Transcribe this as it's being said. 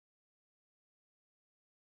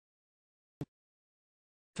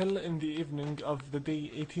Till in the evening of the day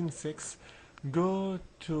 18/6, go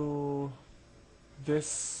to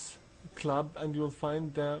this club and you'll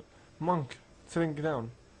find the monk sitting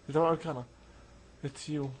down. The Tower Arcana. It's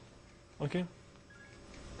you. Okay?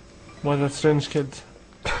 What a strange kid.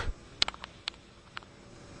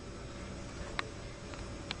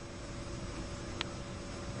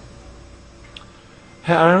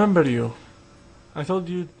 Hey, I remember you. I told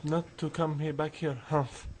you not to come here back here,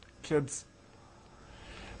 humph. Kids.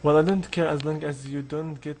 Well, I don't care as long as you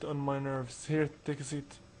don't get on my nerves. Here, take a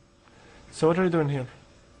seat. So what are you doing here?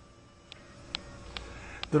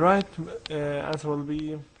 The right answer will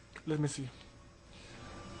be, let me see.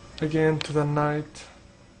 Again to the night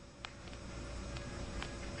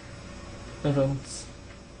events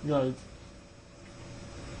guide.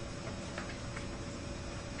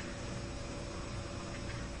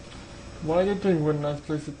 Why are you doing when I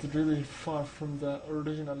place it really far from the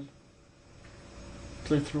original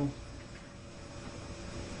playthrough?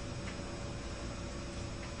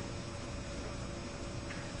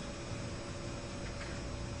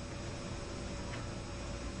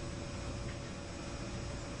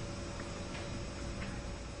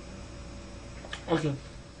 Okay.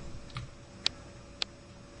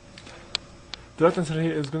 The right answer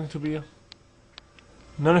here is going to be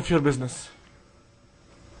none of your business.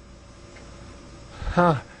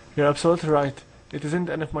 Ha! You're absolutely right. It isn't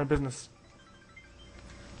any of my business.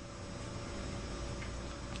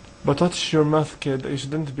 But watch your mouth, kid. You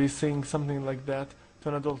shouldn't be saying something like that to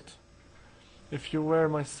an adult. If you were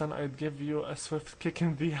my son, I'd give you a swift kick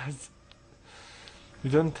in the ass. You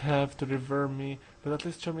don't have to revere me, but at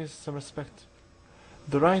least show me some respect.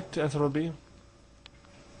 The right answer will be...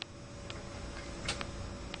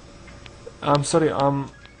 I'm sorry,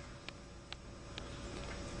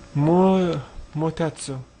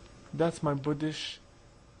 Motatsu. That's my Buddhist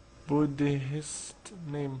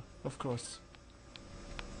name, of course.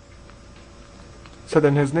 So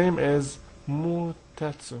then his name is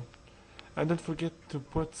Mutatsu. And don't forget to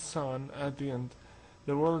put san at the end.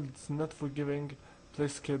 The world's not forgiving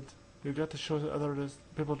place, kid. You got to show other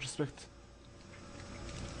people respect.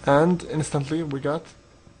 And instantly we got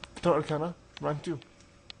Tower Arcana, rank 2.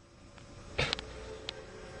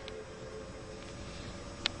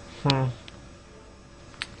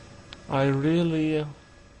 I really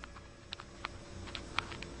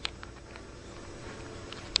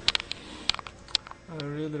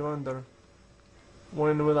wonder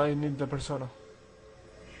when will I need the persona.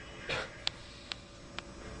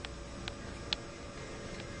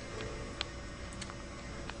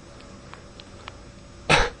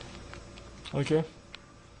 Okay.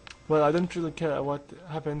 Well, I don't really care what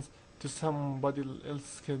happens to somebody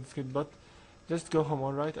else's kid, but just go home,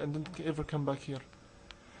 alright? And don't ever come back here.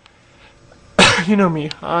 You know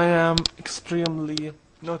me, I am extremely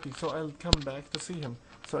naughty, so I'll come back to see him,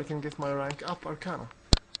 so I can get my rank up Arcana.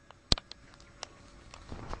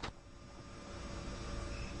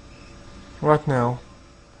 What now?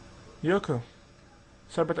 Yoko.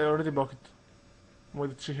 Sorry, but I already blocked it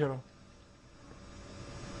with Chihiro.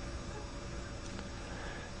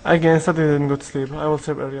 Again, Saturday didn't go to sleep. I will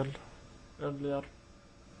sleep earlier.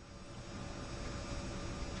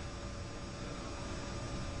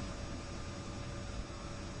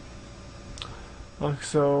 Okay,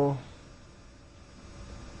 so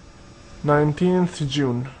 19th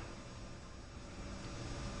June.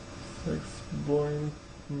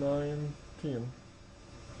 6.19.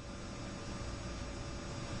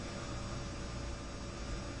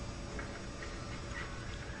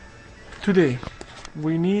 Today,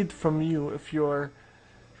 we need from you, if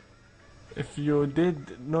you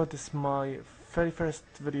did notice my very first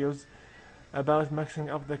videos about maxing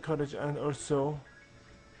up the courage, and also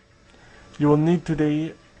you will need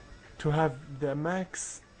today to have the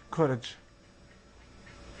max courage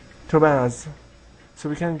Tobaz, so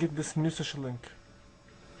we can get this new social link.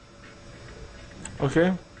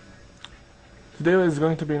 Okay? Today is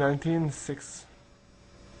going to be 19/6,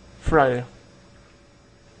 Friday.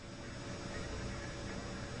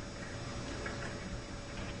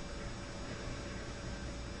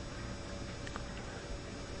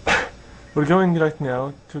 We're going right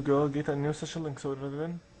now to go get a new social link, so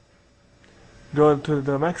then go to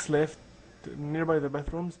the max left, nearby the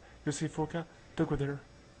bathrooms. You see Fuka, talk with her.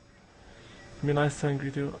 Be nice and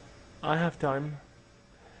greet you. I have time.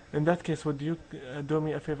 In that case, would you do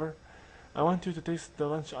me a favor? I want you to taste the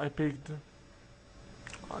lunch I picked.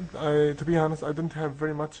 To be honest, I don't have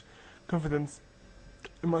very much confidence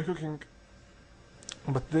in my cooking,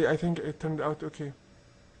 but I think it turned out okay.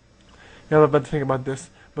 You have a bad thing about this,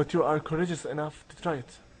 but you are courageous enough to try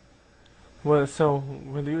it. Well, so,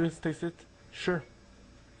 will you taste it? Sure.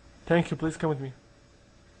 Thank you, please come with me.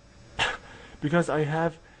 Because I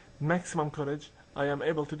have maximum courage, I am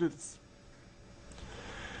able to do this.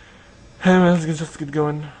 Anyway, let's just get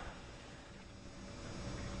going.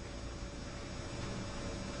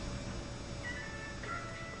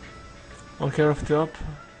 Okay, off the top.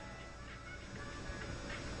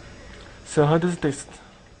 So how does it taste?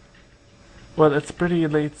 Well, it's pretty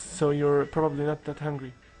late, so you're probably not that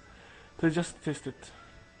hungry. Please just taste it.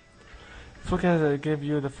 Fuka gave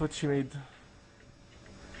you the food she made.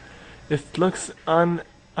 It looks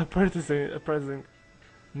unappetizing.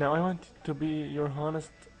 Now I want to be your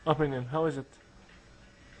honest opinion. How is it?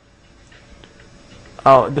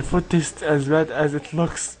 Oh, the food tastes as bad as it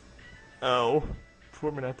looks. Oh,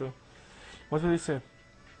 poor Minato. What will you say?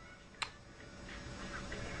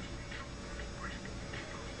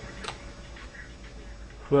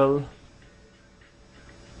 Well,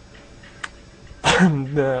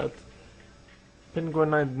 that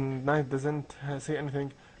Penguin Knight doesn't say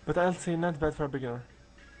anything, but I'll say not bad for a beginner.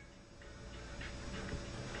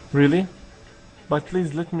 Really? But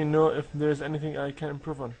please let me know if there's anything I can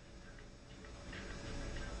improve on.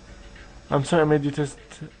 I'm sorry I made you taste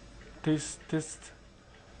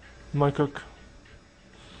my cook.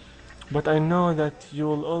 But I know that you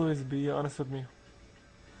will always be honest with me.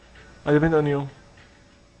 I depend on you.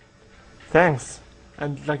 Thanks.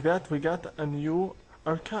 And like that we got a new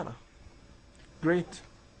Arcana. Great.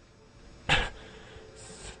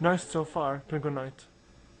 Nice so far, Penguin Knight.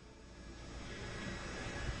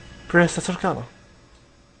 Pristess Arcana.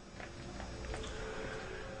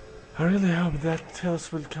 I really hope that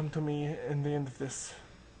Telos will come to me in the end of this.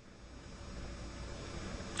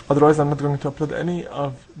 Otherwise I'm not going to upload any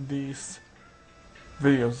of these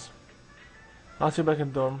videos. I'll see you back in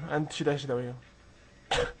the dorm and shida with you.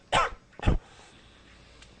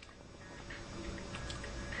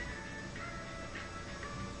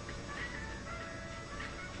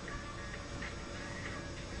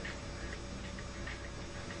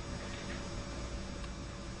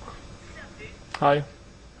 Hi.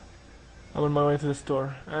 I'm on my way to the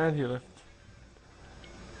store, and he left.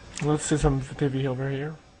 Let's see some TV over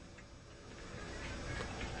here.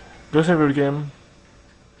 Go save your game.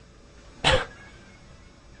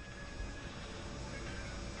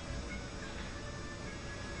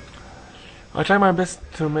 I try my best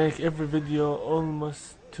to make every video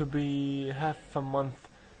almost to be half a month,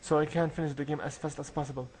 so I can finish the game as fast as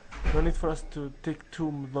possible. No need for us to take too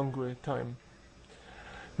long time.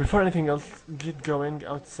 Before anything else, get going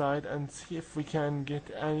outside and see if we can get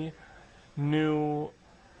any new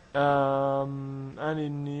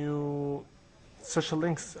social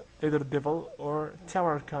links, either Devil or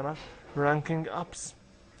Tower Arcana ranking ups.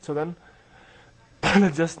 So then,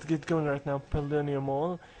 let's just get going right now, Palladium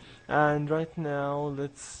Mall, and right now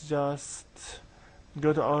let's just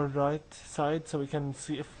go to our right side so we can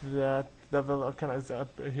see if that Devil Arcana is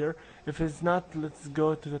up here. If it's not, let's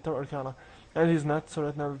go to the Tower Arcana. And he's not, so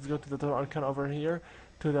right now let's go to the Tower Arcana over here,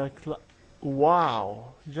 to the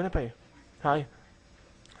wow! Junpei, hi.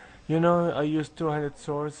 You know, I use two-handed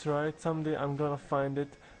swords, right? Someday I'm gonna find it,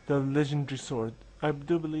 the legendary sword. I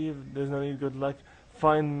do believe there's no need, good luck.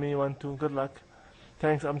 Find me one too, good luck.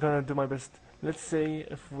 Thanks, I'm gonna do my best. Let's say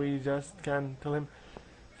if we just can tell him,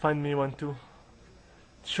 find me one too.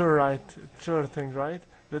 Sure, right, sure thing, right?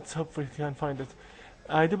 Let's hope we can find it.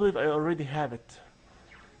 I do believe I already have it.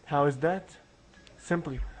 How is that?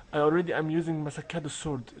 Simply, I already am using Masakado's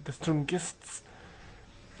sword, the strongest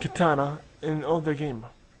katana in all the game.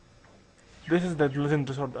 This is the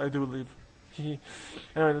legendary sword, I do believe. Anyway,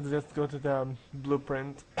 let's just go to the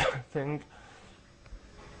blueprint thing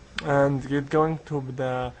and get going to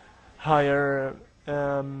the higher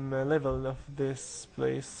level of this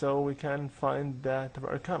place so we can find the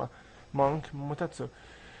Arcana monk Mutatsu.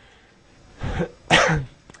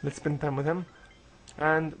 Let's spend time with him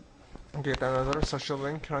and get another social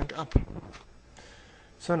link rank up.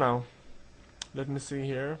 So now, let me see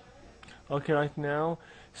here. Okay, right now,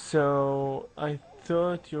 so I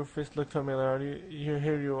thought your face looked familiar.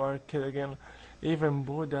 Here you are, kid again. Even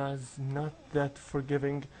Buddha's not that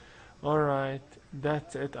forgiving. Alright,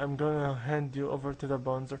 that's it. I'm gonna hand you over to the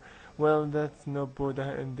bonzer. Well, that's no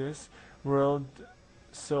Buddha in this world.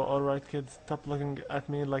 So alright kids, stop looking at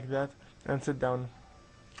me like that and sit down.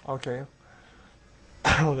 Okay.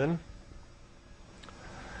 Well then.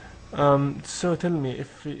 So tell me,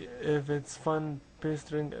 if it's fun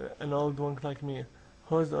pestering an old wonk like me,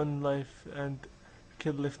 who's on life and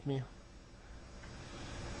kid lift me?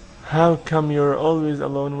 How come you're always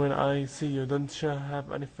alone when I see you? Don't you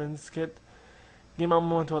have any friends, kid? Give me a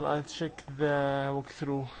moment while I check the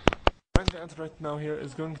walkthrough. And the answer right now here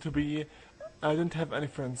is going to be I don't have any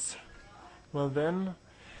friends. Well then,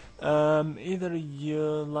 either you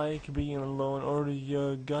like being alone or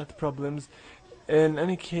you got problems. In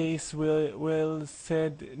any case, Will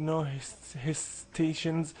said no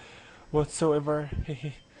hesitations whatsoever.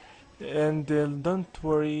 And don't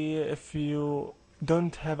worry if you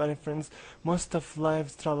don't have any friends. Most of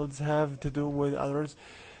life's troubles have to do with others.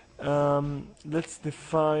 Let's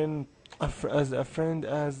define as a friend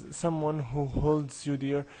as someone who holds you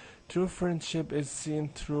dear. True friendship is seen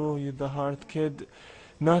through the heart, kid,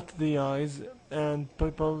 not the eyes. And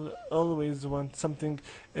people always want something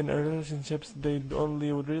in a relationships. They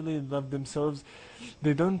only really love themselves.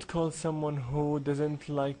 They don't call someone who doesn't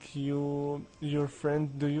like you your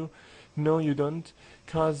friend, do you? No, you don't,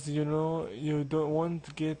 cause you know you don't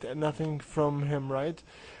want get nothing from him, right?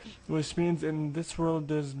 Which means in this world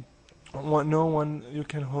there's no one you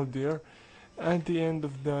can hold dear. At the end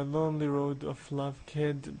of the lonely road of love,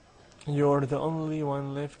 kid, you're the only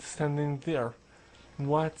one left standing there.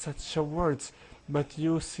 What such a words! But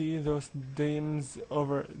you see those dames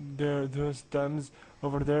over there, those dames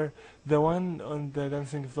over there, the one on the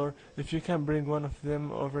dancing floor. If you can bring one of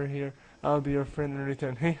them over here, I'll be your friend in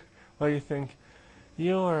return. Hey, what do you think?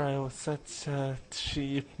 You are such a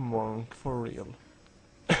cheap monk, for real.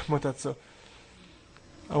 Motatsu.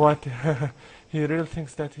 What? He really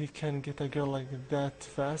thinks that he can get a girl like that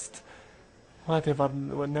fast? Whatever.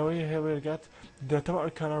 Now we got the Tower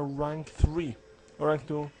Arcana rank 3. Or rank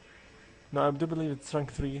 2. No, I do believe it's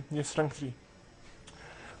rank 3. Yes, rank 3.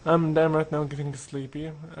 I'm right now getting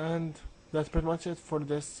sleepy. And that's pretty much it for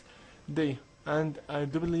this day. And I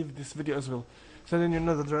do believe this video as well. So then you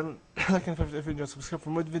know the drill. Like and favorite video, subscribe for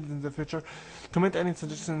more videos in the future. Comment any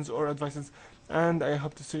suggestions or advices. And I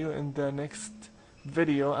hope to see you in the next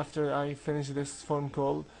video after I finish this phone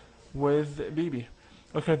call with Bibi.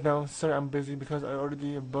 Okay, now, sorry I'm busy because I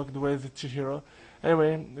already booked with Chihiro.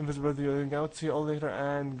 Anyway, invisible video out. See you all later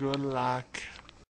and good luck.